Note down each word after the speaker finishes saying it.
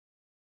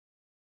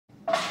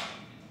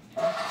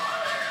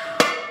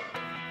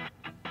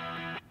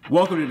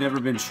Welcome to Never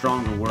Been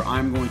Stronger, where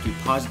I'm going to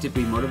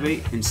positively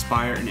motivate,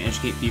 inspire, and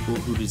educate people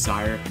who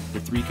desire the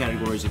three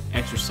categories of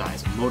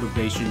exercise,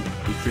 motivation,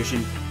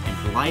 nutrition,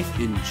 and life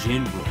in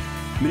general.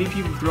 Many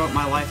people throughout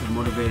my life have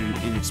motivated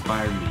and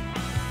inspired me.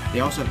 They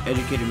also have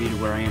educated me to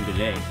where I am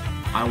today.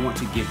 I want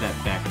to give that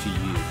back to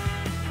you.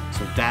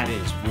 So that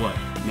is what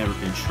Never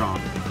Been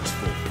Stronger is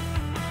for.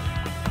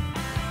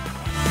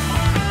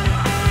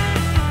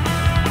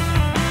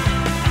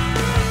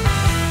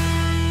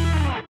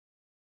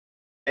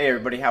 Hey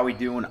everybody, how we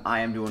doing? I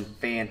am doing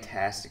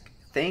fantastic.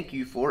 Thank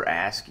you for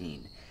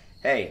asking.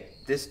 Hey,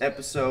 this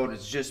episode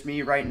is just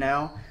me right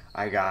now.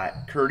 I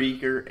got Kurt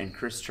Eaker and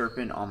Chris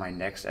Turpin on my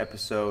next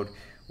episode,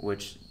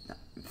 which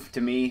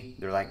to me,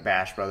 they're like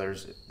Bash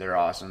Brothers. They're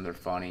awesome, they're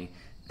funny,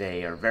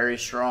 they are very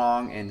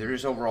strong, and they're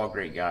just overall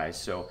great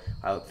guys. So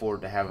I look forward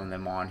to having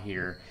them on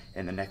here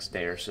in the next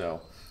day or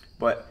so.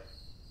 But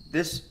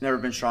this Never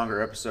Been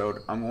Stronger episode,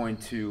 I'm going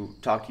to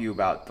talk to you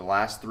about the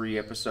last three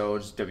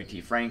episodes,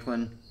 W.T.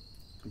 Franklin,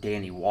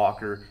 Danny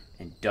Walker,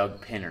 and Doug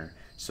Pinner.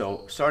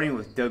 So starting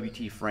with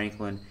W.T.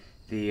 Franklin,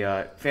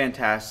 the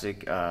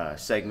fantastic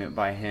segment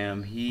by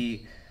him.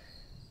 He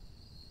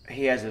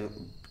has a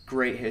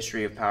great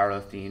history of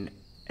powerlifting,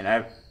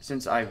 and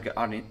since I've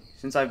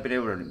been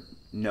able to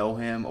know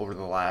him over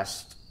the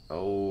last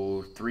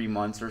 3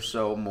 months or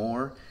so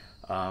more,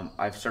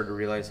 I've started to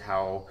realize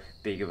how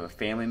big of a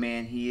family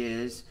man he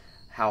is,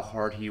 how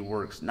hard he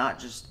works, not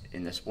just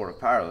in the sport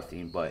of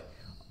powerlifting, but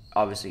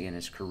obviously in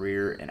his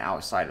career and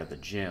outside of the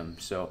gym.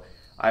 So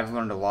I've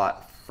learned a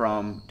lot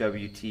from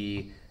WT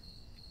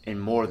in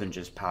more than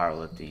just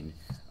powerlifting.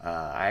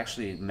 I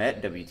actually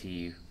met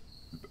WT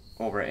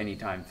over at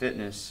Anytime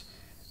Fitness.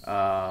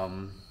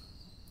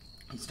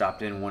 He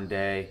stopped in one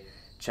day,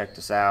 checked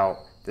us out.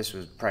 This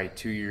was probably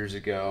 2 years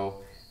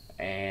ago,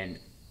 and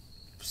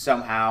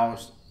somehow,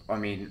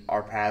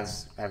 our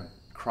paths have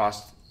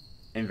crossed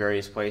in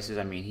various places.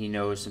 He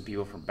knows some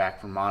people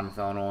back from Monmouth,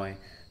 Illinois.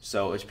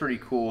 So it's pretty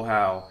cool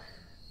how,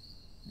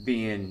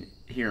 being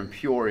here in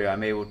Peoria,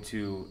 I'm able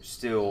to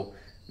still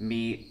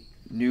meet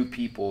new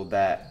people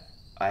that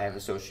I have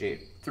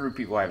associated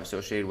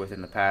with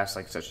in the past,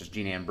 like such as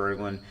Jean Ann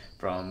Berglund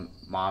from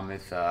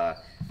Monmouth.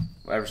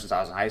 Ever since I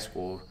was in high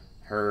school,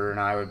 her and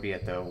I would be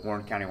at the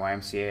Warren County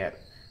YMCA at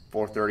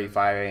 4:30,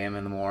 5 a.m.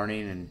 in the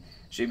morning, and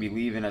she'd be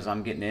leaving as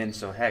I'm getting in.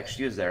 So heck,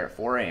 she was there at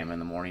 4 a.m. in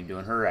the morning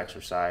doing her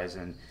exercise,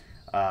 and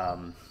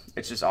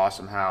it's just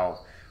awesome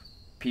how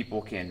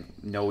people can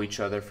know each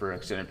other for an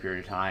extended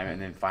period of time,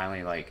 and then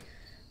finally, like,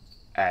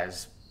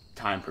 as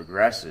time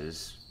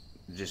progresses,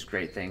 just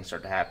great things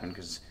start to happen.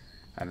 Because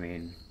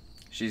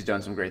she's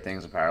done some great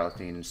things in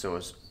powerlifting, and so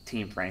is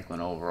Team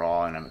Franklin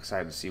overall, and I'm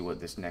excited to see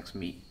what this next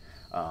meet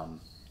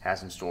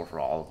has in store for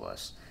all of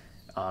us.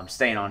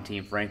 Staying on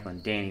Team Franklin,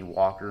 Danny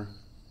Walker,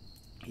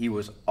 he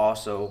was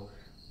also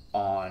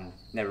on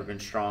Never Been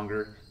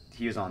Stronger.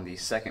 He was on the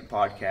second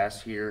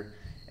podcast here,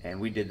 and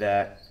we did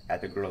that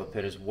at the Gorilla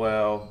Pit as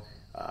well.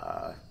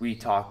 We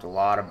talked a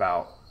lot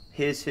about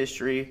his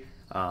history.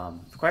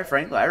 Quite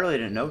frankly, I really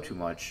didn't know too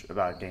much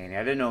about Danny. I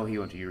didn't know he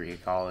went to Eureka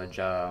College,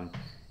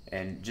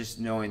 and just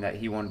knowing that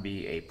he wanted to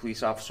be a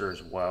police officer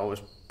as well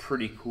was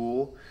pretty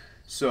cool.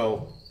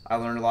 So I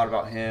learned a lot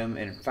about him,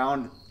 and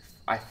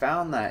I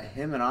found that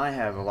him and I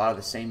have a lot of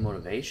the same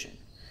motivation.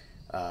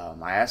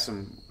 I asked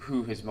him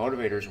who his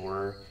motivators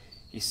were.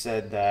 He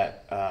said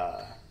that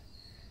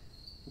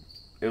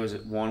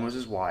one was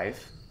his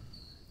wife.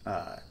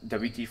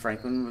 W.T.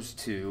 Franklin was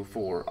 2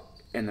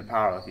 in the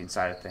powerlifting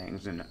side of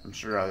things, and I'm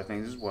sure other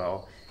things as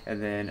well.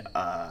 And then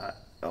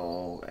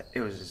it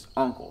was his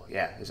uncle.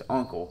 Yeah, his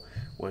uncle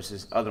was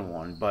his other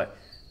one. But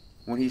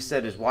when he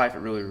said his wife, it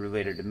really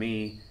related to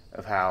me,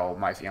 of how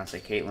my fiance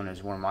Caitlin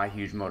is one of my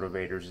huge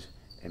motivators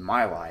in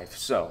my life.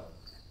 So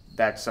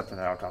that's something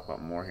that I'll talk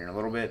about more here in a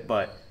little bit.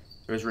 But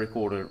it was really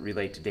cool to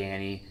relate to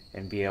Danny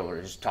and be able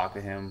to just talk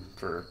to him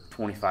for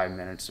 25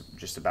 minutes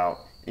just about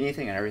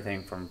anything and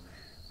everything from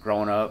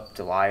growing up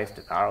to life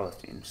to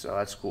powerlifting. So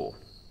that's cool.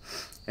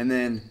 And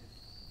then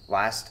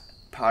last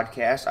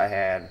podcast, I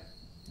had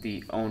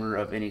the owner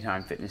of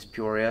Anytime Fitness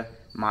Peoria,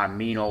 my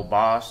mean old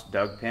boss,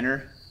 Doug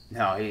Pinner.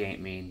 No, he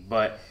ain't mean,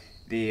 but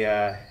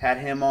had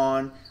him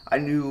on. I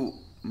knew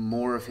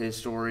more of his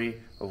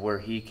story, of where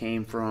he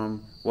came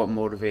from, what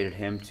motivated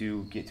him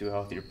to get to a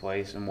healthier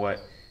place, and what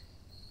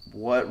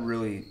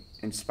really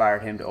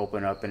inspired him to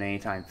open up an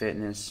Anytime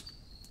Fitness,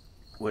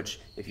 which,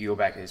 if you go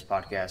back to his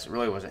podcast, it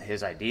really wasn't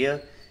his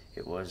idea.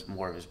 It was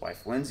more of his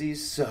wife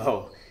Lindsay's.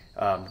 So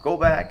go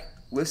back,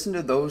 listen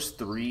to those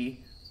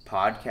 3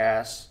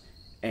 podcasts,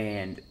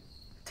 and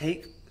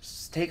take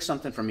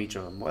something from each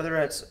of them, whether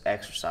it's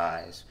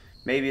exercise,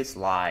 maybe it's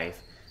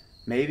life,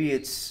 maybe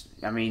it's,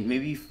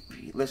 maybe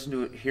you listen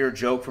to it, hear a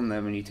joke from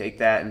them, and you take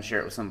that and share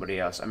it with somebody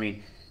else.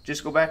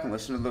 Just go back and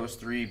listen to those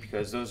 3,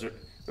 because those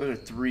are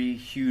 3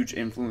 huge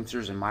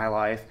influencers in my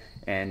life,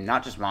 and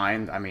not just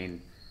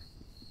mine.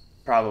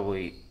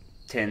 Probably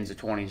tens to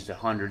 20s to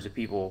hundreds of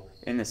people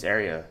in this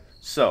area.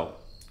 So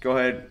go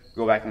ahead,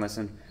 go back and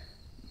listen.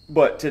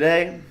 But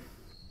today,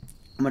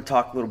 I'm going to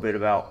talk a little bit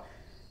about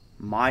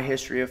my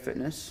history of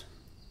fitness,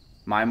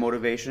 my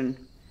motivation,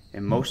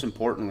 and most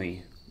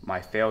importantly, my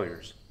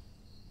failures.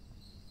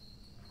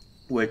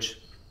 Which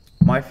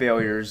my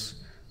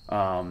failures,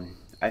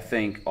 I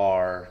think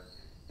they're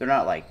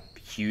not like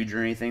huge or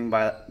anything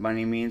by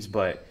any means,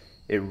 but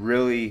it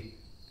really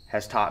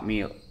has taught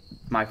me,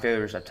 my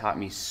failures have taught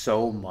me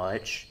so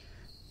much,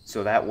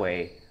 so that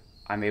way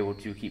I'm able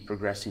to keep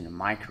progressing in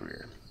my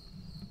career.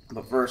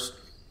 But first,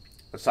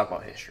 let's talk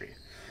about history.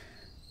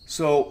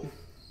 So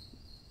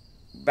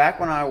back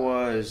when I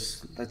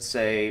was, let's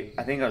say,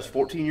 I think I was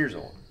 14 years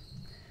old,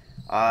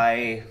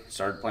 I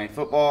started playing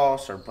football,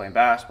 started playing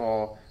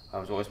basketball. I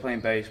was always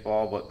playing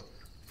baseball, but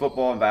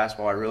football and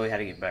basketball I really had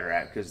to get better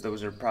at, because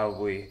those are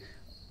probably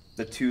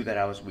the two that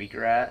I was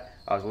weaker at.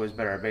 I was always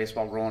better at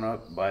baseball growing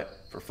up, but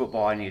for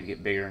football I needed to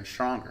get bigger and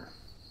stronger.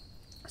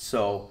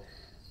 So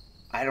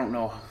I don't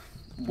know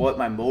what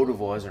my motive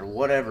was or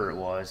whatever it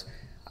was.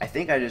 I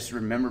think I just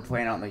remember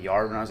playing out in the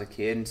yard when I was a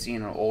kid and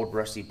seeing an old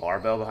rusty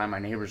barbell behind my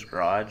neighbor's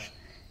garage.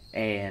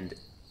 And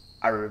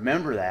I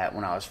remember that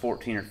when I was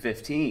 14 or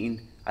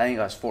 15. I think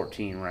I was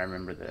 14 when I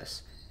remember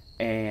this.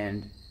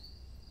 And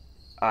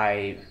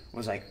I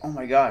was like, oh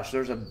my gosh,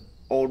 there's an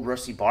old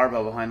rusty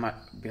barbell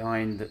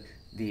behind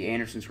the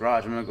Anderson's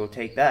garage. I'm gonna go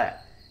take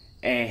that.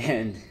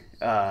 And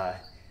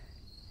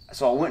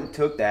so I went and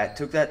took that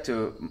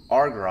to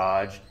our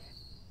garage,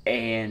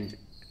 and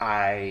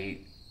I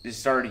just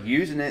started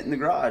using it in the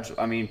garage.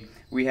 I mean,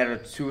 we had a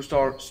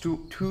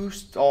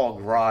two-stall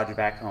garage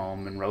back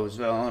home in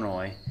Roseville,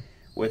 Illinois,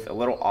 with a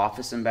little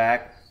office in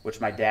back, which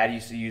my dad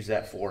used to use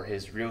that for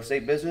his real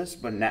estate business,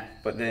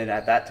 but then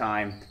at that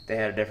time they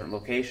had a different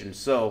location,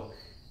 so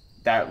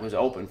that was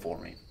open for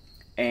me.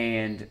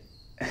 And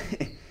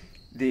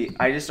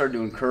I just started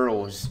doing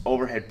curls,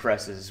 overhead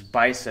presses,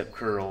 bicep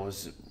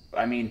curls.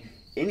 I mean,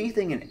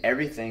 anything and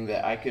everything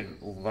that I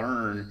could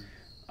learn,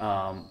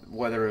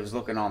 whether it was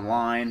looking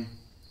online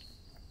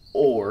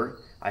or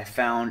I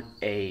found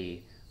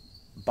a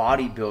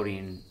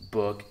bodybuilding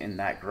book in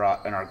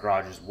our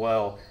garage as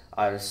well.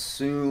 I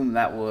assume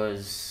that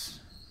was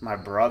my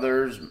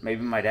brother's,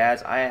 maybe my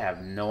dad's. I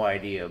have no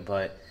idea,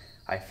 but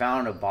I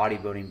found a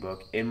bodybuilding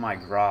book in my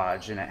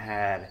garage, and it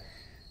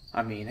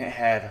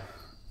had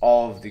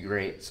all of the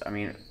greats. I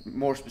mean,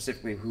 more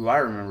specifically, who I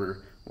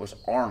remember was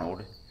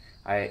Arnold.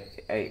 I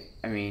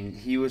mean,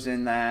 he was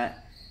in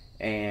that,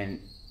 and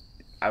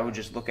I would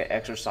just look at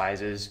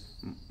exercises,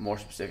 more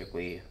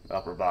specifically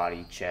upper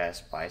body,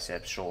 chest,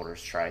 biceps,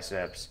 shoulders,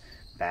 triceps,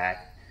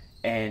 back,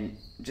 and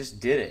just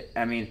did it.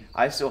 I mean,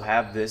 I still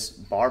have this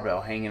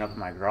barbell hanging up in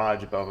my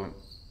garage above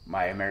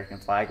my American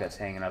flag that's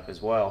hanging up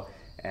as well.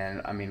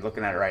 And I mean,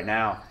 looking at it right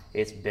now,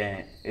 it's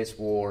bent, it's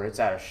wore, it's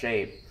out of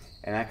shape,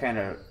 and that kind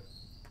of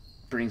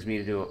brings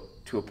me to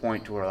a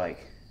point to where,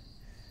 like,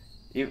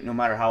 no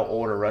matter how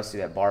old or rusty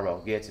that barbell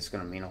gets, it's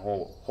going to mean a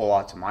whole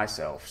lot to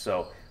myself.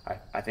 So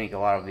I think a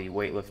lot of the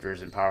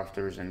weightlifters and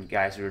powerlifters and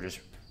guys who are just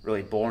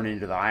really born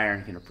into the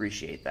iron can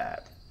appreciate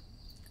that.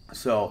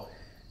 So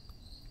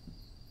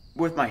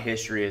with my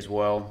history as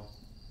well,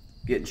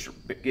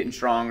 getting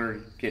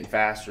stronger, getting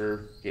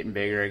faster, getting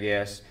bigger, I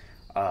guess.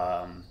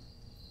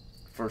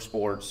 For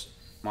sports,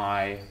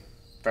 my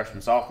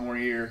freshman, sophomore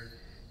year,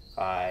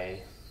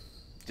 I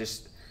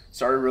just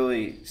started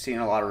really seeing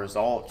a lot of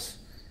results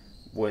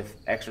with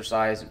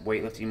exercise,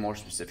 weightlifting more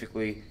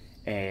specifically,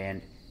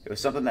 and it was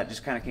something that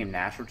just kind of came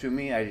natural to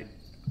me.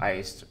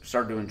 I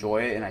started to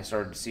enjoy it, and I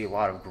started to see a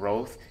lot of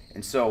growth,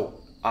 and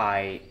so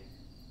I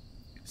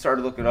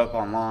started looking up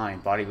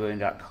online,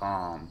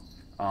 bodybuilding.com,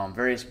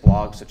 various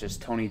blogs such as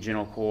Tony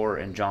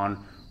Gentlecore and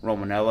John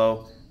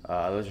Romanello.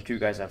 Those are two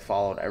guys I've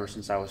followed ever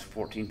since I was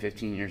 14,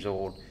 15 years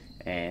old,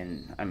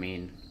 and I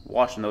mean,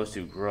 watching those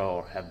two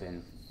grow have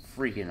been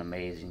freaking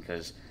amazing,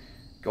 because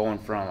going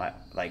from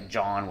like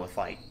John with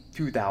like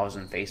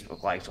 2,000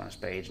 Facebook likes on his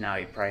page, now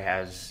he probably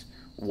has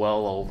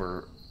well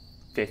over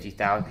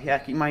 50,000.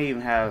 Heck, he might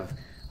even have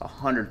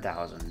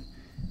 100,000.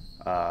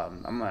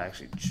 I'm gonna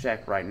actually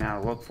check right now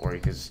to look for you,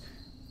 because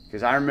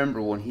I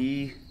remember when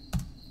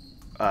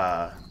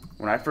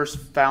when I first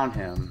found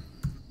him,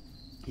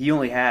 he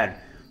only had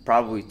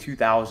probably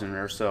 2,000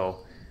 or so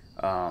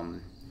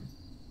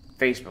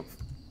Facebook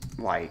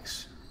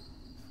likes.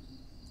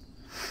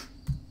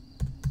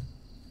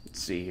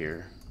 Let's see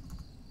here.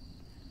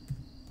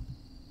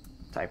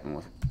 Typing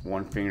with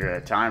one finger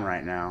at a time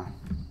right now.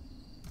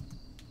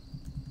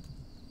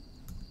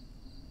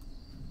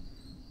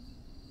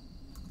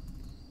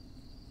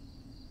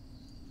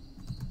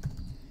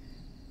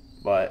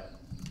 But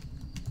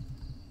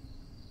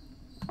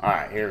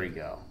alright, here we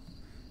go.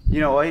 You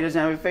know what? He doesn't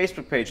have a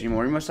Facebook page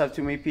anymore. He must have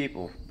too many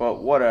people.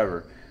 But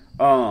whatever.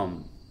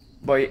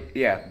 But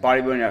yeah,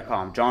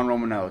 bodybuilding.com, John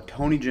Romanello,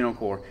 Tony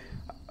Gentlecore.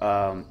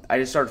 I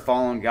just started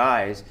following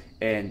guys,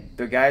 and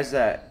the guys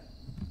that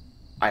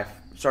I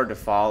started to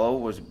follow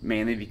was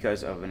mainly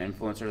because of an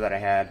influencer that I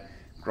had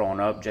growing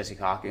up, Jesse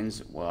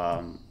Hawkins.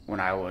 When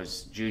I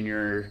was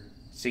senior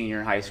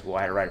in high school,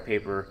 I had to write a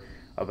paper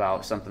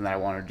about something that I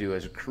wanted to do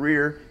as a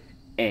career,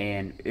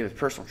 and it was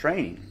personal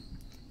training.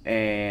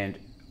 And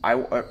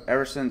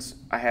ever since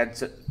I had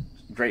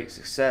great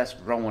success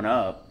growing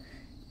up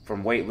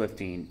from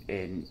weightlifting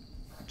and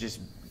just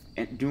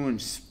doing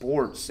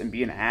sports and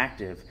being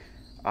active,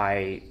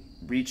 I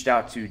reached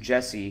out to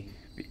Jesse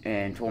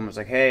and told him, I was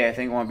like, hey, I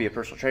think I want to be a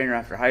personal trainer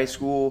after high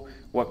school.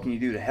 What can you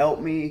do to help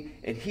me?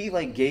 And he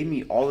like gave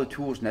me all the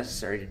tools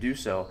necessary to do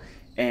so.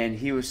 And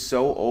he was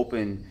so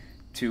open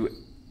to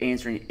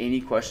answering any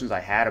questions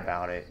I had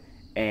about it.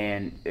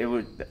 And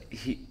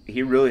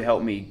he really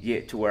helped me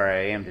get to where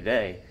I am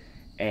today.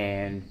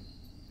 And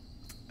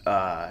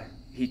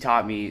he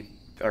taught me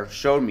or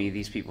showed me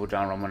these people,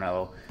 John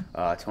Romanello,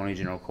 Tony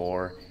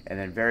Ginocore, and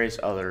then various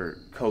other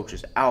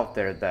coaches out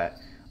there that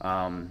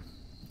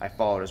I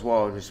followed as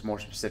well. Just more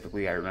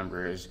specifically, I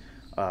remember is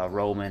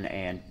Roman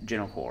and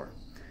Ginocore.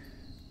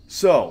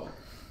 So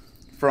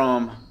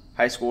from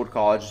high school to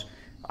college,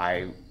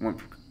 I went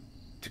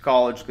to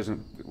college because it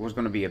was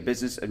going to be a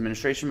business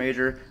administration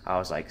major. I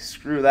was like,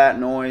 screw that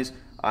noise.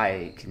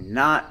 I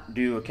cannot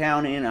do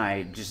accounting.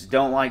 I just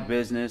don't like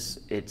business.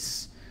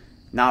 It's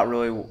not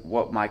really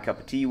what my cup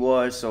of tea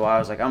was. So I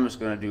was like, I'm just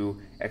going to do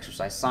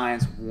exercise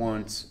science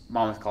once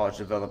Monmouth College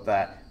developed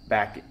that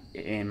back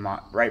in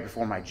right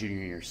before my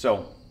junior year.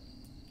 So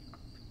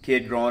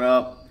kid growing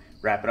up,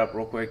 wrap it up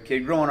real quick.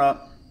 Kid growing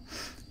up,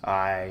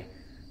 I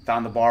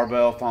found the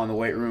barbell, found the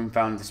weight room,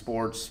 found the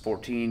sports.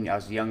 14, I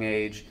was a young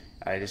age.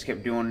 I just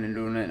kept doing it,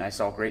 and I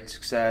saw great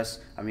success.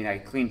 I mean, I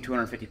cleaned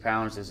 250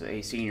 pounds as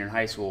a senior in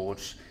high school,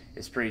 which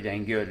is pretty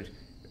dang good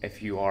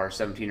if you are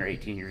 17 or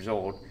 18 years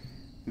old.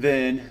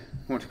 Then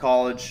went to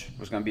college,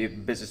 was going to be a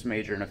business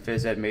major and a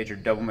phys ed major,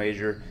 double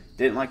major.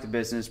 Didn't like the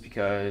business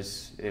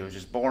because it was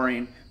just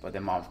boring, but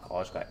then Monmouth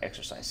College got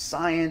exercise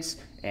science,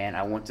 and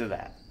I went to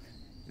that.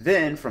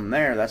 Then from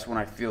there, that's when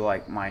I feel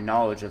like my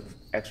knowledge of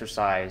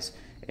exercise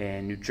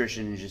and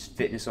nutrition and just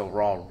fitness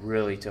overall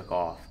really took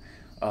off.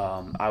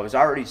 I was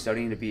already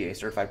studying to be a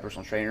certified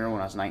personal trainer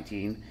when I was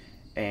 19,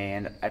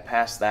 and I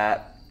passed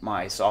that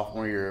my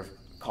sophomore year of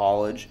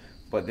college.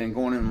 But then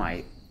going into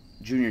my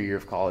junior year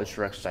of college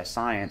for exercise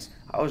science,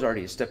 I was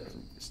already a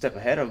step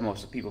ahead of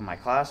most of the people in my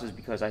classes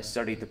because I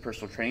studied the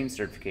personal training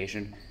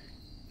certification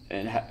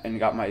and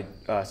got my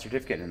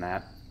certificate in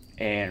that.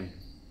 And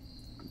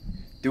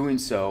doing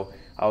so,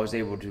 I was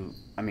able to,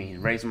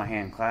 raise my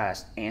hand in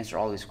class, answer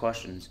all these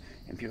questions,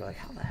 and people were like,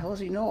 how the hell does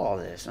he know all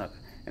this?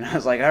 And I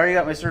was like, I already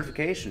got my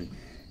certification.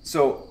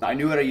 So I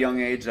knew at a young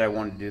age that I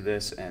wanted to do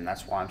this, and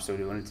that's why I'm still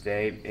doing it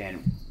today.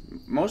 And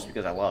mostly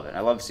because I love it.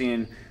 I love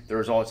seeing the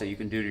results that you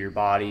can do to your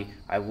body.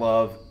 I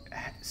love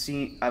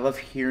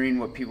hearing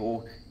what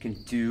people can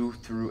do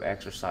through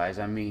exercise.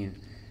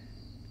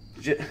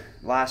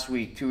 Last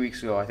week, 2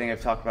 weeks ago, I think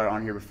I've talked about it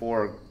on here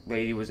before. A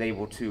lady was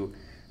able to,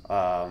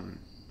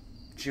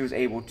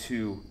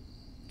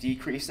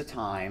 decrease the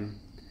time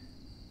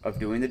of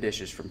doing the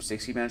dishes from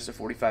 60 minutes to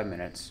 45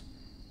 minutes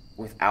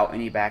without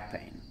any back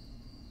pain.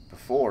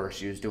 Before,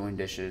 she was doing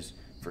dishes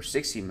for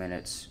 60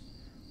 minutes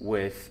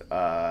with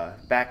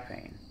back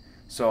pain.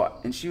 So,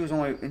 and she's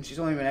only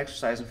been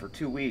exercising for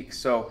 2 weeks.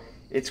 So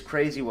it's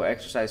crazy what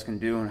exercise can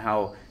do and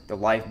how the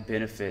life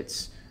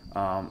benefits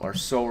are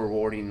so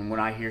rewarding. And when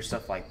I hear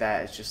stuff like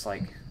that, it's just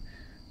like,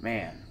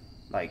 man,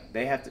 like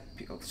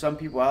some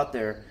people out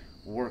there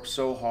work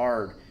so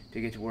hard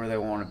to get to where they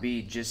want to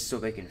be just so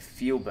they can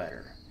feel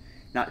better.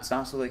 It's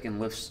not so they can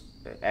lift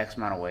X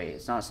amount of weight.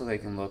 It's not so they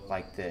can look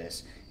like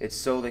this. It's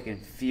so they can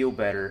feel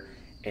better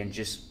and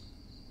just,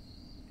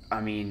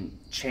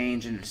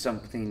 change into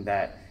something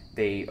that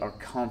they are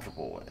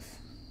comfortable with.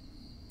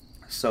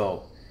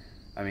 So,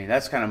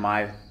 that's kind of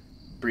my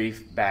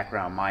brief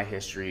background, my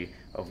history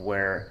of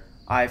where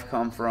I've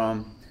come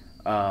from.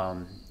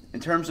 In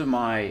terms of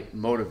my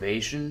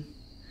motivation,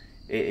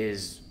 it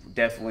is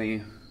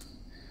definitely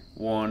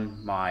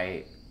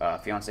my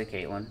fiance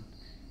Caitlin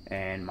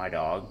and my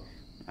dog.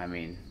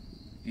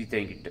 You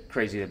think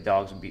crazy that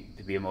dogs would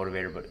be a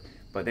motivator,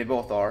 but they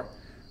both are.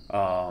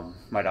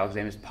 My dog's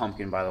name is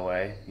Pumpkin, by the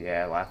way.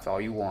 Yeah, laugh all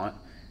you want.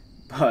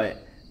 But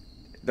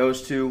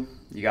those two,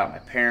 you got my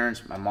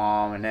parents, my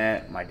mom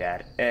Annette, my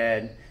dad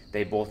Ed.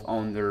 They both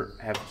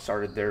have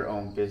started their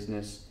own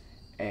business,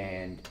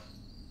 and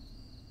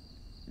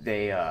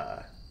they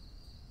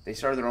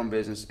started their own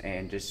business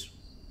and just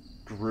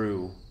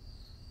grew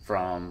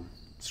from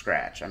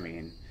scratch.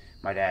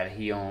 My dad,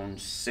 he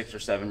owns 6 or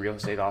 7 real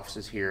estate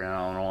offices here in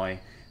Illinois,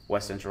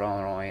 West Central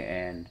Illinois,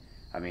 and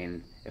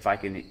if I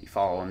can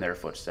follow in their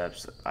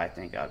footsteps, I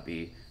think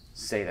I'd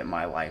say that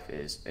my life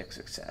is a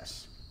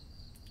success.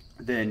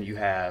 Then you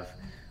have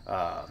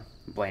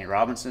Blaine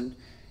Robinson.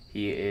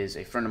 He is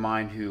a friend of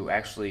mine who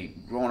actually,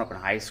 growing up in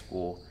high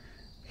school,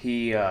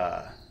 he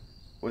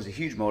was a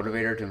huge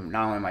motivator to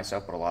not only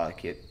myself but a lot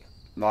of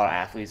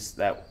athletes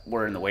that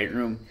were in the weight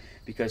room,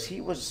 because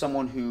he was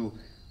someone who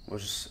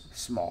was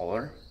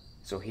smaller,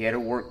 so he had to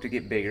work to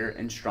get bigger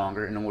and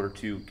stronger in order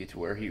to get to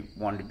where he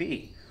wanted to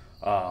be.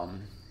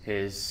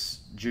 His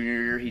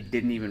junior year, he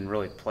didn't even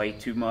really play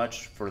too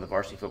much for the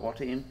varsity football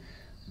team,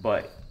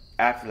 but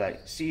after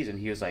that season,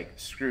 he was like,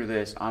 screw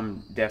this,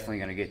 I'm definitely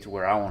going to get to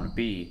where I want to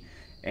be.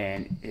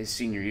 And his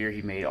senior year,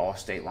 he made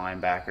all-state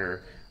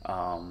linebacker,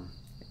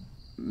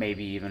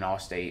 maybe even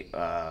all-state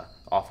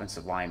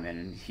offensive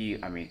lineman.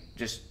 And I mean,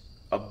 just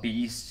a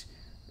beast,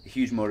 a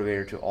huge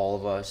motivator to all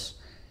of us.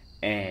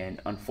 And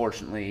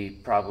unfortunately,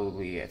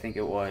 probably I think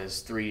it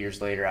was 3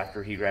 years later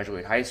after he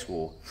graduated high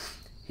school,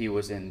 he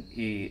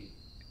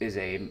is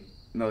a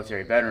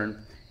military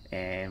veteran,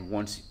 and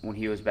once when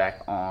he was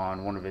back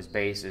on one of his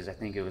bases, I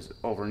think it was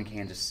over in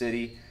Kansas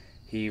City,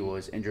 he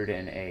was injured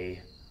in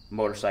a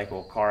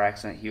motorcycle car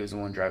accident. He was the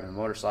one driving the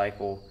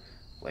motorcycle.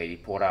 Lady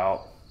pulled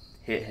out,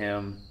 hit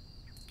him.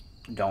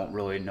 Don't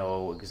really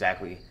know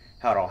exactly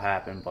how it all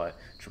happened, but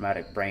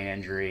traumatic brain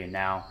injury, and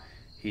now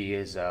he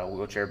is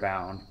wheelchair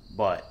bound,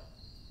 but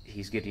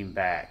he's getting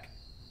back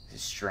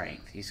his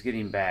strength. He's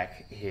getting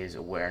back his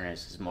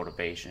awareness, his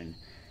motivation,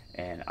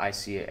 and I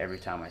see it every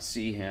time I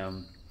see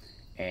him.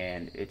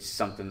 And it's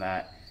something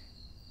that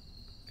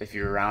if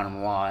you're around him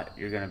a lot,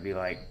 you're gonna be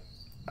like,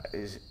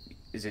 is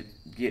it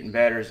getting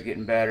better? Is it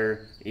getting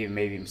better? Even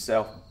maybe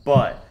himself,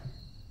 but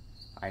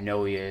I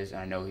know he is.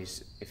 I know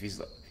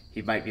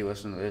he might be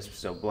listening to this.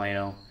 So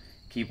Blano,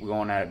 keep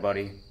going at it,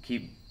 buddy.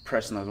 Keep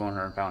pressing those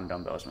 100-pound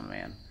dumbbells, my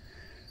man.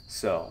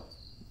 So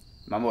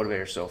my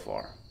motivator so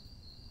far: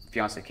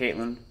 fiance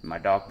Caitlin, my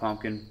dog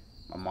Pumpkin,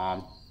 my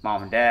mom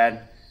and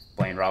dad,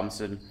 Blaine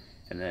Robinson,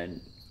 and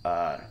then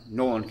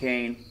Nolan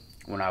Kane.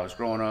 When I was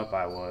growing up,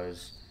 I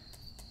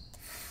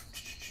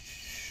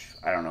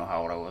don't know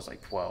how old I was, like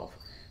 12.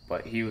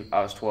 But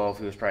I was 12,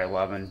 he was probably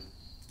 11.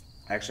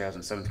 Actually, I was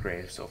in 7th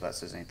grade, so if that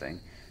says anything.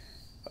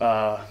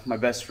 My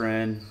best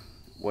friend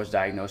was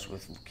diagnosed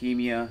with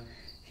leukemia.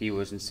 He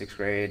was in 6th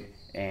grade,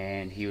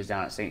 and he was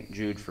down at St.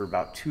 Jude for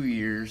about 2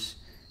 years.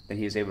 Then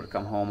he was able to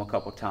come home a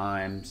couple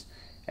times.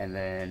 And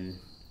then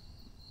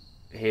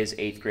his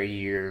 8th grade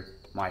year,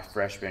 my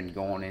freshman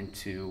going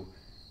into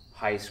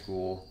high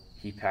school,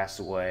 he passed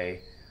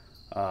away,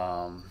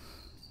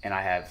 and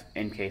I have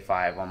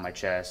NK5 on my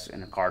chest,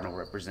 and the cardinal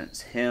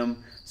represents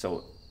him.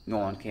 So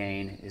Nolan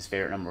Kane, his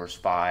favorite number was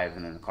 5,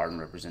 and then the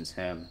cardinal represents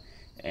him.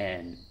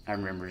 And I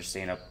remember just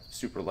staying up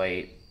super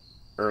late,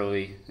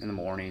 early in the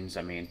mornings.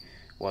 I mean,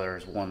 whether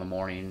it's 1 in the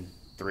morning,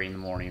 3 in the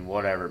morning,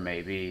 whatever it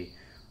may be.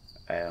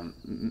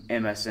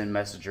 MSN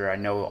Messenger, I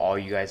know all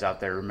you guys out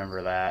there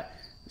remember that.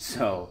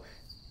 So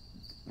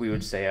we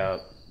would stay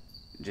up.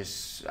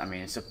 I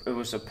mean, it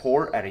was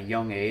support at a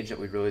young age that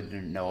we really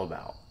didn't know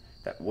about.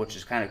 Which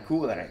is kind of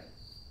cool that I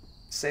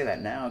say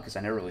that now, because I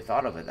never really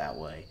thought of it that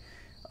way.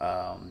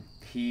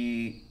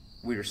 We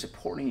were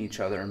supporting each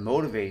other and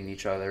motivating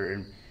each other,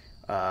 and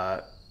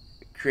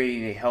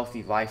creating a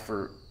healthy life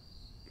for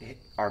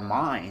our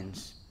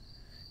minds,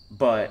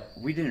 but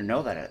we didn't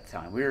know that at the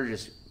time. We were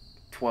just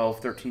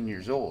 12, 13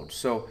 years old.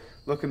 So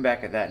looking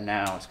back at that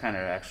now, it's kind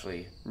of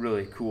actually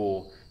really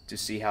cool to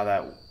see how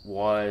that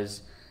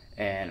was.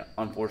 And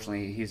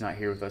unfortunately, he's not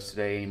here with us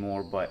today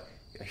anymore, but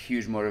a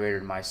huge motivator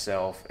to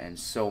myself and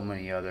so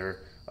many other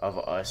of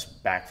us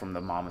back from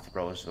the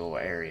Monmouth-Roseville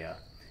area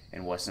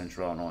in West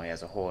Central Illinois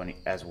as a whole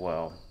as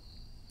well.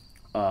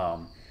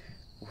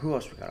 Who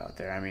else we got out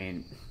there? I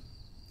mean,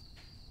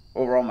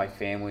 overall, my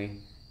family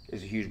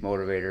is a huge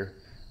motivator.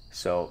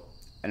 So,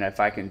 and if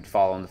I can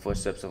follow in the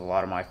footsteps of a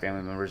lot of my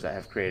family members that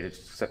have created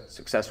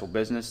successful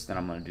business, then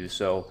I'm going to do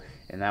so.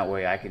 And that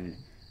way I can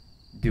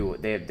do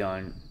what they have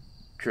done,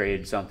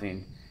 created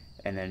something,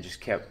 and then just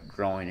kept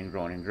growing and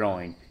growing and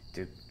growing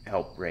to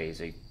help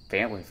raise a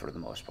family for the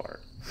most part.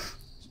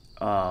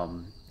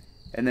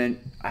 And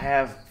then I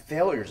have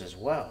failures as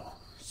well.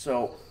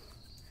 So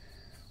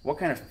what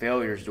kind of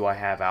failures do I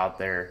have out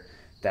there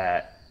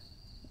that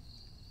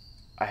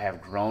I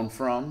have grown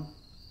from?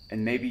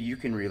 And maybe you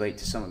can relate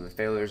to some of the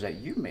failures that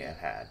you may have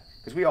had,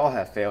 because we all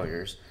have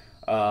failures.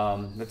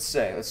 Let's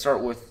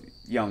start with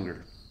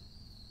younger.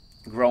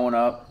 Growing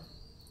up,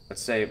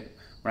 let's say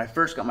when I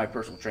first got my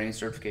personal training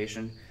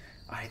certification,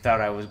 I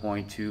thought I was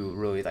going to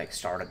really like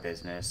start a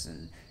business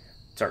and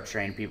start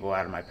training people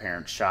out of my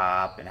parents'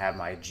 shop and have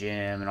my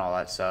gym and all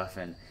that stuff.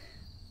 And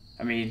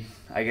I mean,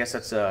 I guess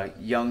that's a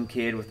young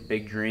kid with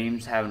big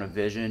dreams, having a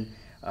vision,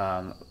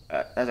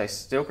 as I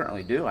still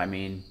currently do. I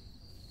mean,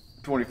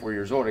 24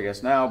 years old, I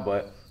guess now,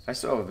 but I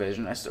still have a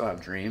vision. I still have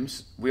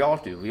dreams. We all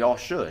do. We all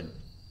should.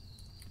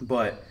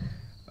 But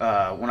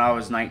when I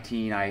was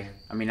 19, I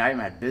even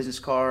had business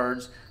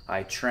cards.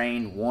 I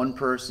trained one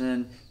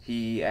person.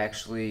 He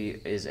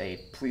actually is a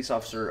police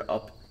officer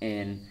up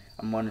in,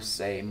 I'm going to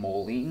say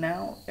Moline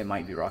now. It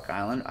might be Rock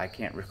Island. I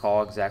can't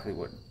recall exactly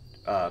what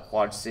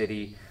Quad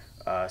City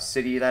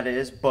city that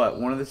is,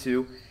 but one of the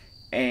two.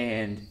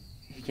 And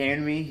he came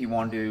to me. He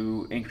wanted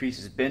to increase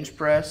his bench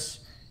press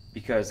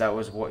because that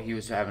was what he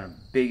was having the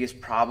biggest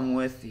problem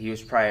with. He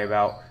was probably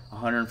about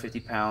 150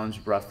 pounds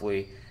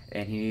roughly,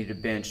 and he needed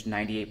to bench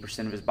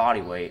 98% of his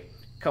body weight.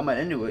 Coming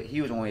into it,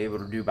 he was only able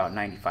to do about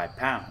 95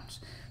 pounds.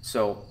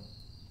 So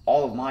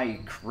all of my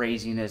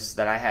craziness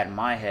that I had in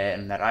my head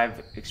and that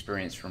I've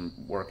experienced from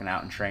working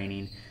out and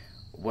training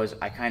was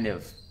I kind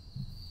of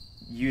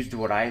used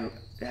what I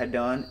had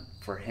done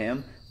for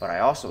him, but I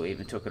also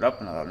even took it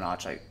up another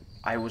notch.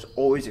 I was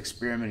always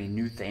experimenting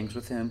new things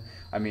with him.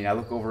 I mean,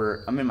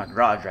 I'm in my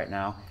garage right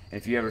now, and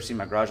if you ever see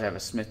my garage, I have a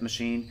Smith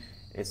machine.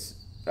 It's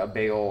a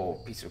big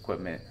old piece of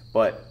equipment,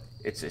 but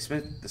the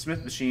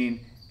Smith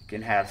machine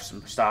can have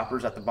some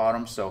stoppers at the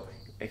bottom. So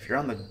if you're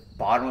on the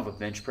bottom of a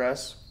bench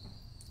press,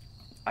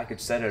 I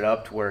could set it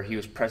up to where he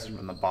was pressing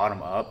from the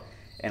bottom up,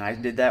 and I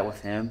did that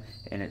with him,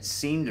 and it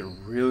seemed to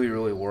really,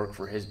 really work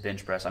for his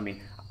bench press. I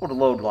mean, I would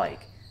load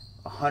like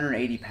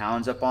 180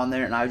 pounds up on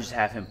there, and I would just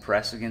have him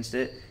press against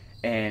it.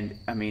 And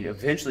I mean,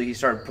 eventually he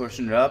started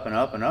pushing it up and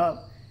up and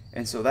up,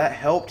 and so that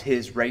helped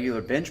his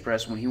regular bench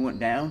press when he went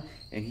down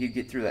and he'd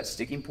get through that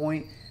sticking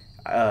point.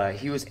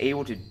 He was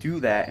able to do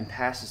that and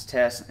pass his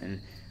test.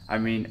 And I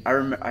mean,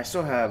 I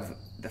still have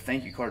the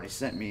thank you card he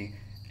sent me,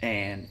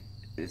 and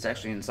it's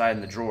actually inside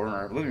in the drawer in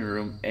our living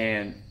room.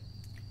 And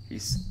he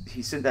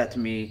sent that to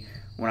me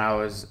when I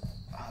was,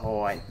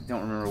 I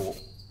don't remember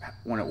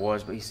when it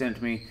was, but he sent it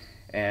to me,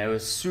 and it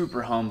was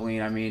super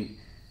humbling. I mean,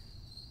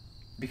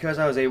 because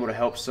I was able to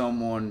help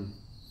someone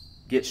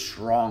get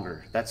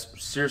stronger. That's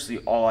seriously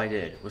all I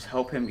did, was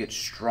help him get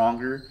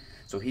stronger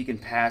so he can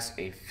pass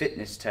a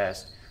fitness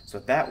test, so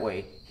that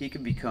way he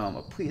could become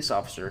a police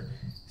officer,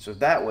 so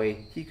that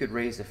way he could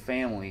raise a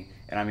family.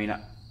 And I mean,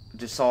 I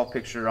just saw a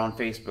picture on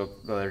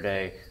Facebook the other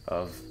day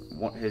of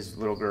his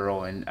little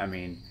girl, and I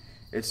mean,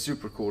 it's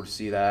super cool to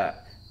see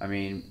that. I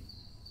mean,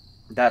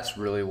 that's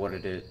really what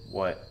it is,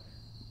 what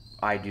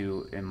I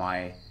do in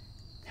my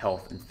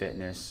health and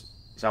fitness,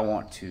 is I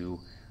want to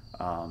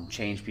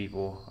change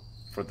people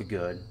for the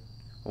good.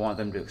 I want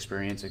them to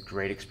experience a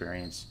great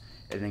experience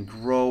and then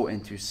grow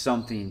into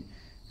something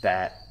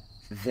that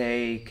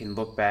they can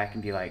look back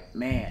and be like,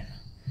 man,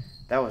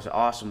 that was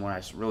awesome when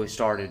I really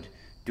started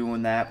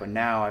doing that, but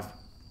now I've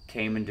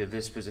came into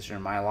this position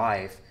in my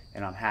life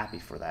and I'm happy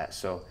for that.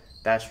 So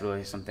that's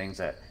really some things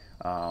that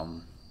are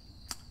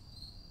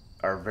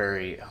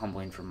very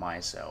humbling for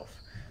myself.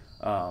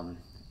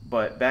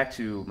 But back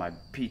to my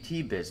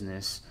PT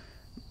business,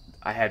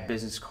 I had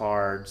business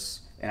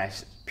cards, and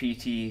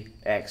PT,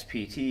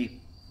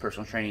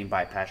 personal training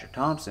by Patrick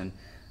Thompson.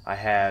 I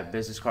had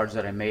business cards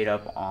that I made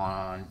up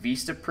on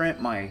Vistaprint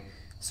my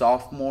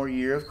sophomore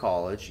year of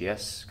college.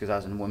 Yes, because I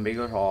was in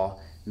Winnebago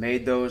Hall.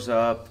 Made those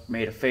up,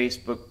 made a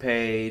Facebook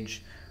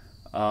page.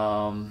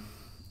 I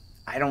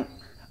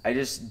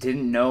just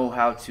didn't know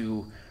how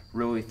to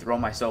really throw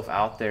myself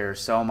out there,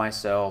 sell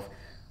myself.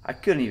 I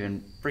couldn't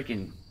even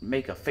freaking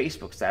make a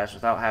Facebook status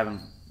without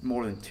having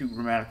more than 2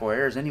 grammatical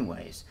errors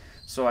anyways.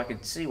 So I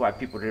could see why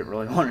people didn't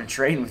really want to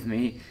train with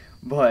me.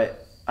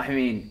 But I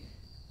mean,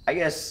 I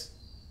guess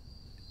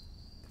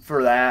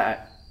for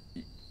that,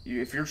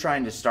 if you're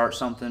trying to start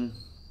something,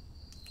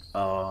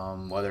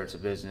 whether it's a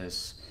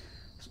business,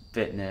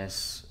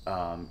 fitness,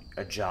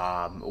 a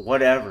job,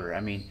 whatever, I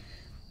mean,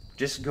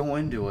 just go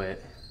into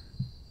it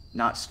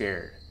not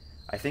scared.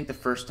 I think the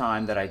first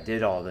time that I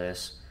did all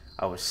this,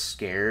 I was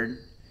scared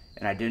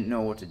and I didn't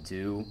know what to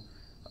do.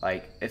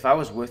 Like, if I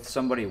was with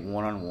somebody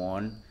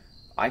one-on-one,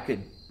 I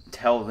could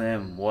tell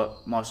them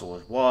what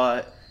muscle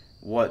was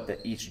what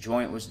each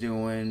joint was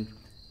doing,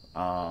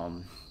 I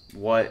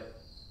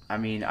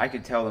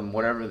could tell them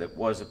whatever that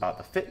was about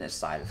the fitness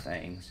side of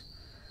things.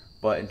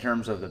 But in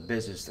terms of the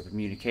business, the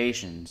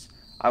communications,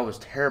 I was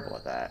terrible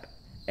at that.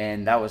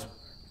 And that was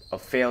a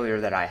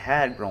failure that I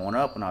had growing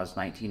up when I was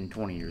 19 and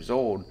 20 years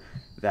old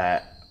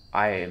that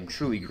I am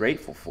truly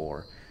grateful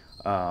for.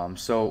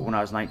 So when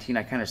I was 19,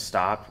 I kind of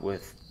stopped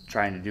with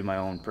trying to do my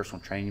own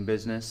personal training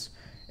business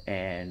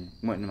and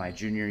went into my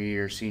senior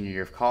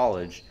year of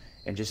college,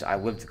 and I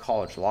lived the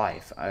college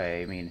life.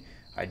 I mean,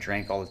 I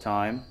drank all the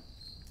time.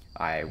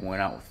 I went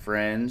out with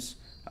friends.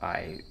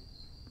 I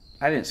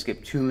didn't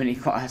skip too many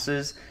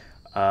classes.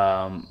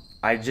 I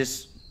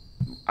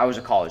was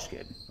a college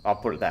kid. I'll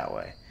put it that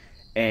way.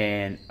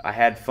 And I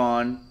had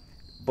fun,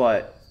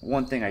 but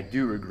one thing I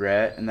do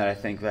regret, and that I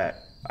think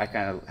that I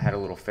kind of had a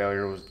little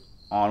failure was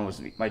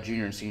my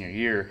junior and senior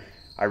year.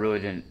 I really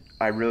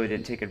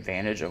didn't take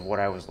advantage of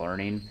what I was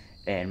learning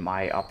and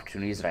my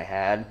opportunities that I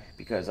had,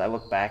 because I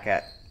look back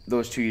at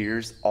those 2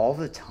 years, all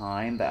the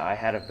time that I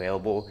had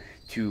available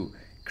to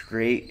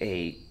create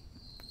a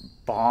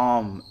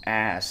bomb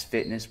ass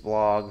fitness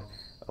blog,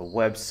 a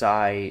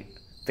website,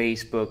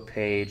 Facebook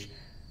page.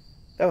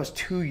 That was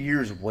 2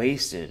 years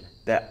wasted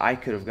that I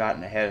could have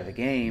gotten ahead of the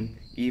game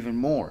even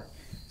more.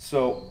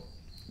 So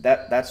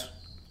that's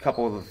a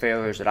couple of the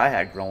failures that I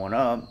had growing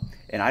up,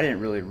 and I didn't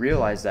really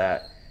realize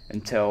that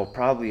until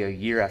probably a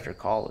year after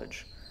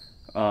college.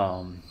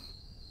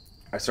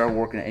 I started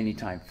working at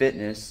Anytime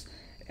Fitness,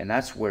 and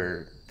that's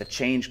where the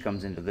change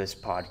comes into this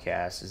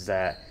podcast, is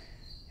that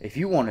if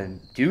you want to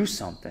do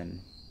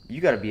something,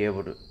 you got to be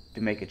able to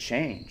make a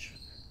change.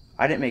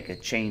 I didn't make a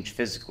change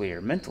physically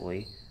or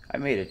mentally. I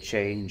made a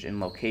change in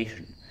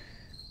location.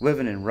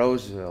 Living in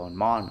Roseville and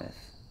Monmouth,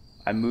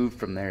 I moved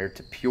from there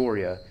to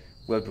Peoria,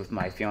 lived with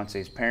my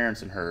fiance's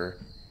parents and her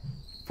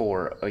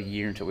for a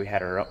year until we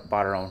bought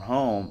our own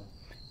home.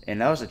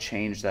 And that was a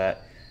change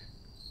that,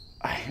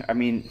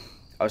 I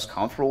was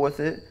comfortable with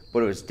it,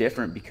 but it was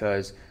different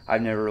because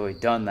I've never really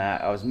done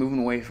that. I was moving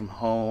away from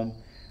home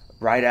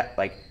right at,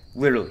 like,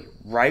 literally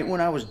right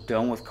when I was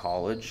done with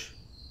college,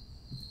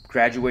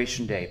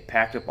 graduation day,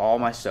 packed up all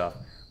my stuff,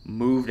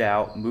 moved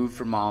out, moved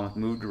from Monmouth,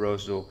 moved to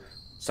Roseville,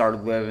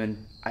 started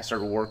living. I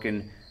started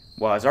working.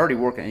 Well, I was already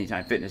working at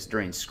Anytime Fitness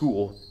during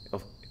school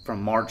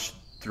from March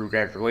through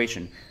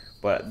graduation,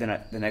 but then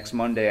the next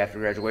Monday after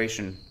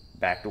graduation,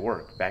 back to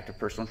work, back to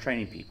personal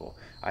training people.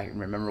 I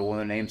remember one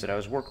of the names that I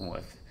was working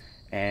with,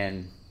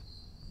 and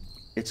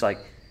it's like,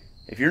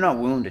 if you're not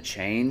willing to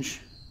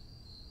change,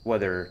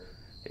 whether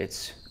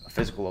it's a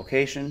physical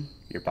location,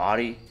 your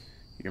body,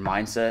 your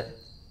mindset,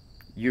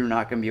 you're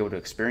not going to be able to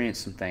experience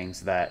some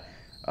things that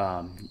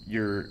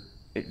you're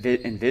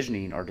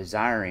envisioning or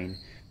desiring,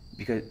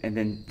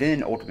 and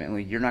then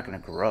ultimately you're not going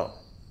to grow.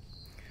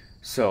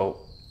 So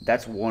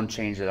that's one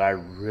change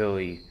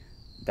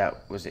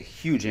that was a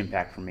huge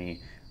impact for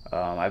me.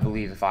 I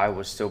believe if I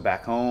was still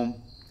back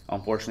home,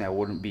 unfortunately I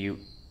wouldn't be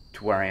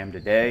to where I am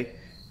today.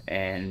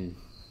 And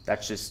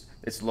that's just,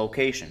 it's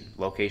location.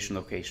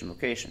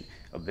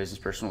 A business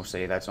person will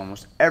say that's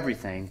almost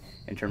everything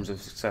in terms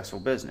of successful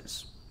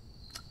business.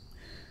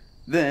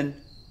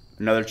 Then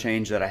another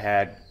change that I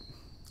had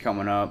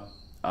coming up,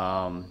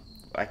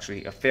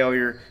 actually a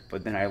failure,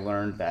 but then I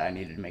learned that I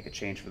needed to make a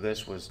change for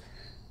this, was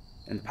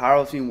in the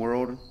powerlifting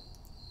world.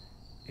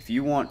 If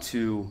you want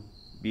to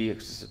be a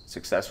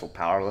successful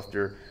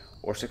powerlifter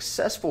or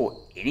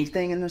successful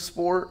anything in the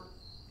sport,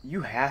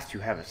 you have to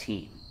have a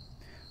team.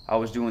 I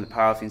was doing the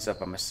powerlifting stuff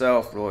by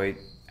myself. I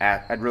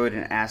really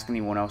didn't ask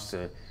anyone else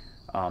to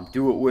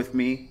do it with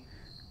me.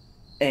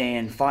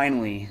 And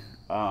finally,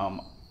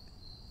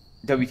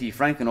 WT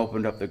Franklin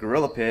opened up the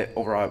Gorilla Pit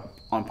over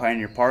on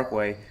Pioneer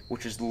Parkway,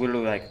 which is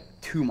literally like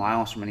 2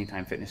 miles from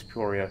Anytime Fitness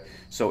Peoria.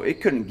 So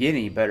it couldn't get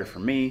any better for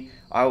me.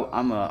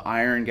 I'm a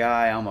iron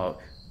guy.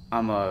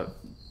 I'm a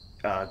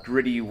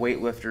gritty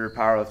weightlifter,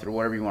 powerlifter,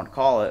 whatever you want to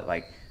call it.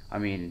 Like, I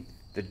mean,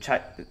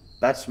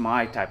 that's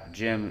my type of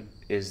gym,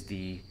 is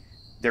the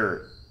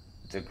dirt,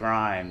 the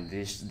grime,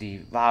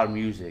 the loud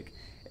music.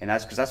 And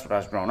that's because that's what I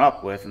was growing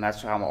up with, and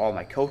that's how all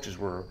my coaches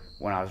were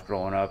when I was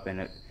growing up.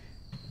 And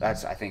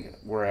that's, I think,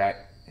 where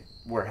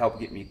it helped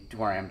get me to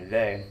where I am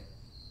today.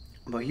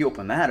 But he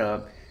opened that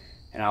up,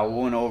 and I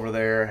went over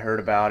there, heard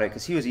about it,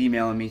 because he was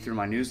emailing me through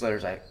my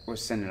newsletters I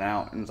was sending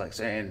out, and was like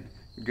saying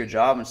good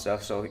job and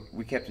stuff. So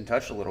we kept in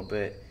touch a little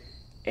bit,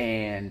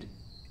 and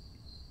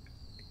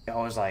I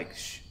was like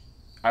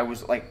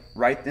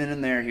right then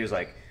and there, he was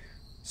like,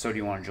 so do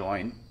you want to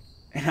join?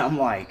 And I'm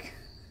like,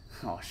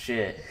 oh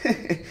shit.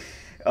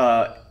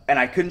 And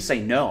I couldn't say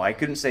no. I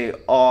couldn't say,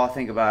 oh, I'll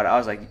think about it. I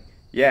was like,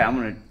 yeah,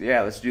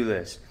 let's do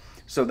this.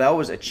 So that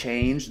was a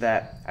change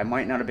that I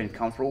might not have been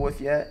comfortable with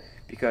yet,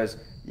 because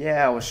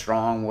yeah, I was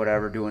strong,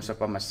 whatever, doing stuff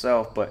by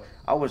myself, but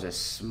I was a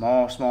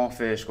small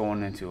fish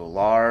going into a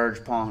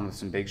large pond with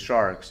some big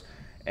sharks.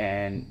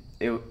 And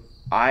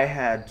I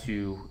had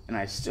to, and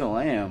I still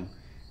am,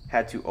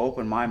 had to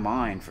open my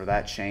mind for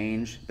that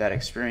change, that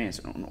experience,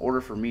 in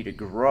order for me to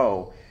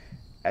grow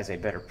as a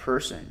better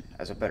person,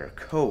 as a better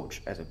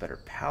coach, as a better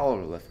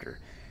power lifter.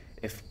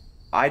 If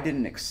I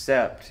didn't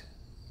accept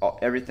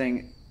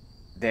everything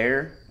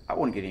there, I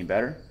wouldn't get any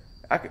better.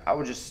 I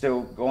would just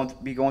still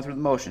be going through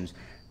the motions.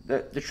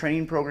 The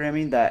training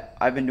programming that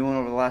I've been doing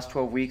over the last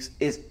 12 weeks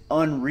is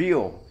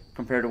unreal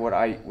compared to what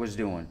I was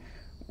doing.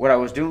 What I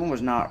was doing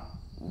was not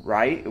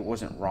right, it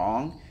wasn't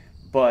wrong,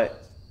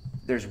 but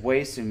there's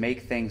ways to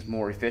make things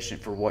more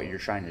efficient for what you're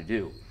trying to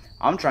do.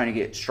 I'm trying to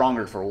get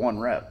stronger for 1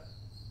 rep.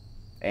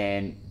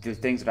 And the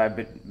things that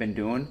I've been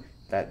doing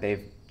that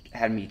they've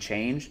had me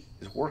change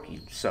is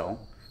working. So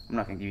I'm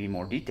not going to give you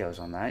more details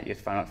on that. You have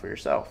to find out for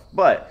yourself.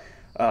 But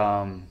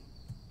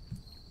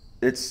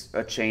it's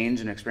a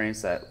change and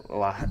experience that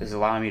is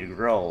allowing me to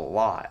grow a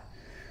lot.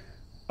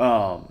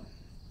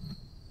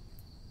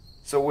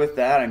 So with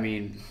that, I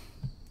mean,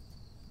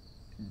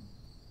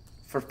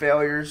 for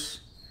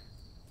failures,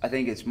 I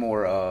think it's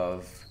more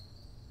of,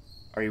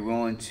 are you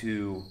willing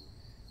to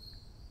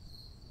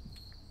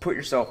put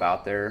yourself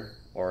out there,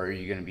 or are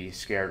you going to be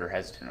scared or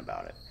hesitant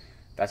about it?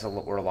 That's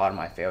where a lot of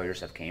my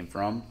failures have came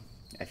from.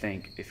 I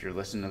think if you're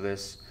listening to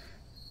this,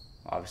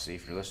 obviously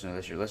if you're listening to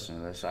this, you're listening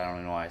to this. I don't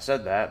even know why I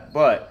said that,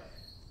 but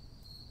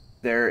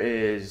there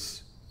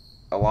is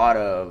a lot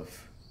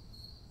of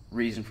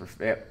reason for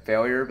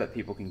failure that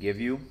people can give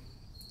you,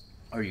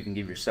 or you can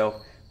give yourself,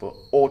 but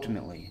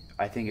ultimately,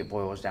 I think it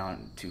boils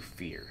down to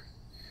fear.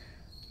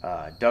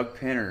 Doug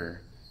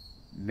Pinner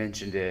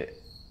mentioned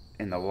it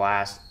in the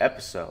last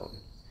episode.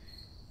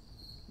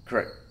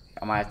 Correct.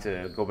 I might have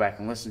to go back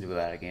and listen to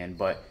that again,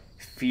 but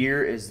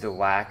fear is the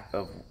lack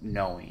of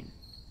knowing,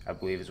 I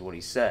believe is what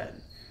he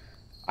said.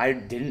 I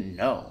didn't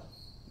know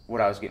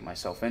what I was getting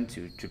myself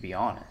into, to be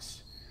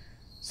honest.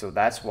 So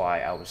that's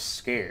why I was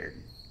scared,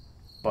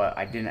 but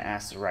I didn't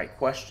ask the right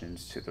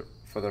questions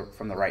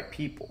from the right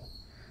people.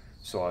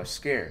 So I was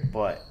scared.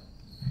 But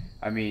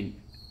I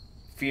mean,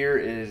 fear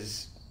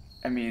is,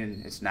 I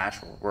mean, it's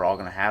natural. We're all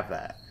gonna have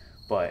that.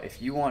 But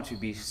if you want to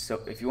be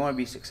successful, if you want to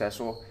be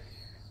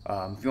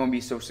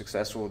so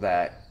successful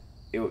that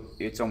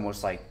it's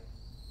almost like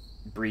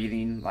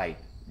breathing, like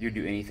you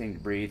do anything to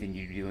breathe and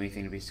you do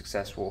anything to be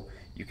successful,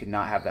 you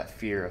cannot have that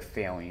fear of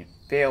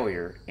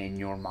failure in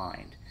your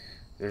mind.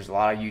 There's a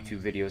lot of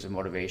YouTube videos of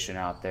motivation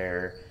out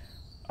there.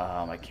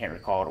 I can't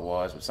recall what it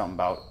was, but something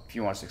about if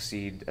you want to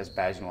succeed as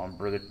bad as you want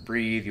to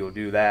breathe, you'll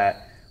do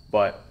that.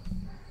 But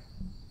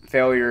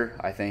failure,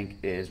 I think,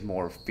 is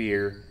more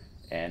fear,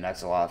 and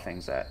that's a lot of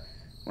things that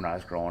when I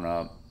was growing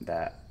up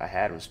that I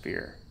had was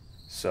fear.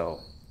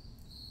 So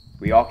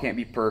we all can't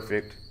be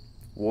perfect.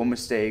 One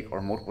mistake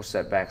or multiple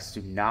setbacks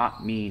do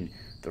not mean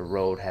the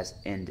road has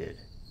ended.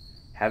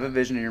 Have a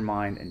vision in your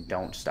mind and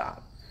don't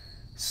stop.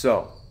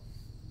 So,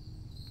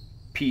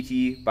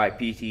 PT by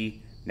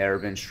PT, never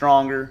been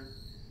stronger,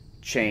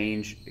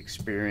 change,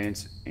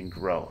 experience, and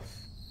growth.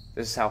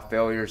 This is how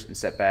failures and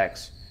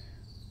setbacks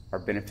are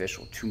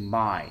beneficial to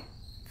my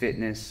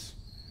fitness,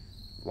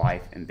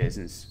 life, and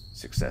business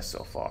success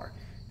so far.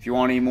 If you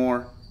want any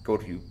more, go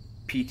to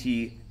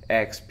ptxpt.net,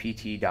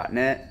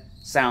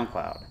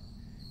 SoundCloud,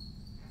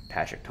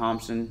 Patrick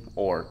Thompson,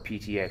 or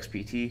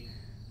PTXPT.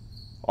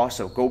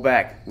 Also, go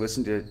back,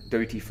 listen to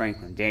W.T.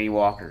 Franklin, Danny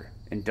Walker,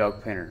 and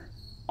Doug Penner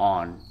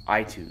on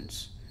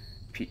iTunes.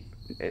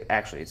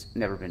 Actually, it's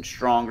never been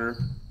stronger.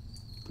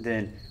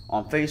 Then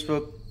on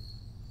Facebook,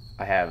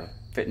 I have a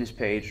fitness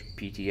page,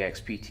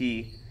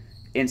 PTXPT,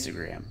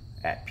 Instagram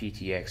at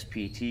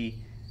PTXPT,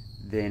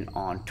 then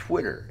on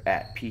Twitter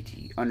at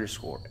PT_X_PT.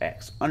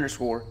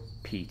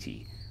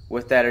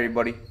 With that,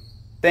 everybody,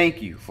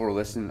 thank you for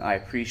listening. I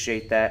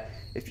appreciate that.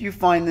 If you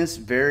find this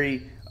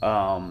very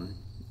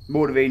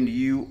motivating to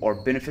you or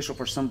beneficial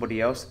for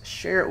somebody else,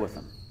 share it with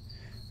them.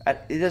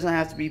 It doesn't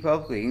have to be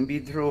publicly. It can be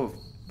through a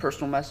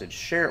personal message.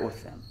 Share it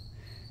with them.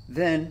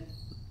 Then,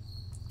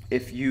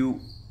 if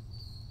you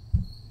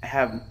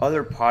have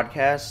other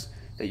podcasts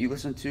that you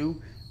listen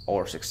to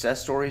or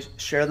success stories,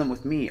 share them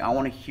with me. I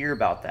want to hear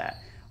about that.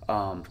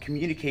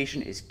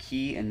 Communication is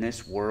key in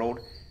this world,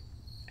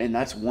 and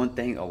that's one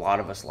thing a lot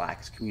of us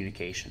lack is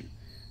communication.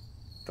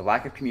 The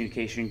lack of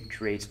communication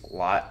creates a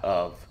lot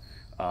of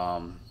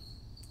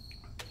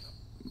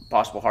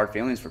possible hard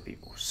feelings for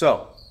people.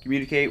 So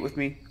communicate with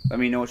me. Let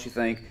me know what you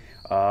think.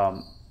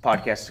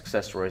 Podcast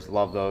success stories,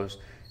 love those.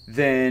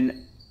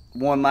 Then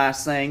one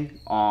last thing,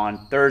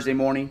 on Thursday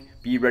morning,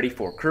 be ready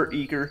for Kurt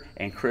Eaker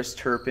and Chris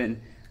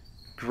Turpin.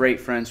 Great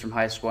friends from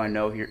high school. I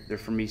know here they're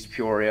from East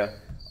Peoria.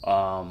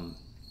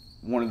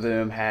 One of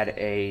them had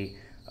a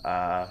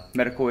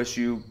medical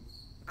issue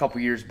a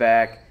couple years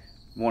back.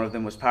 One of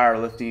them was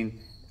powerlifting.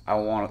 I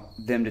want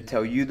them to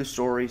tell you the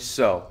story,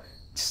 so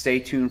stay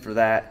tuned for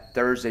that.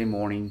 Thursday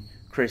morning,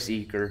 Chris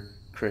Eaker,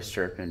 Chris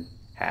Turpin,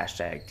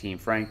 #Team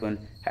Franklin,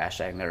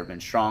 #Never Been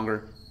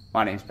Stronger.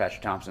 My name's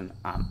Patrick Thompson.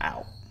 I'm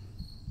out.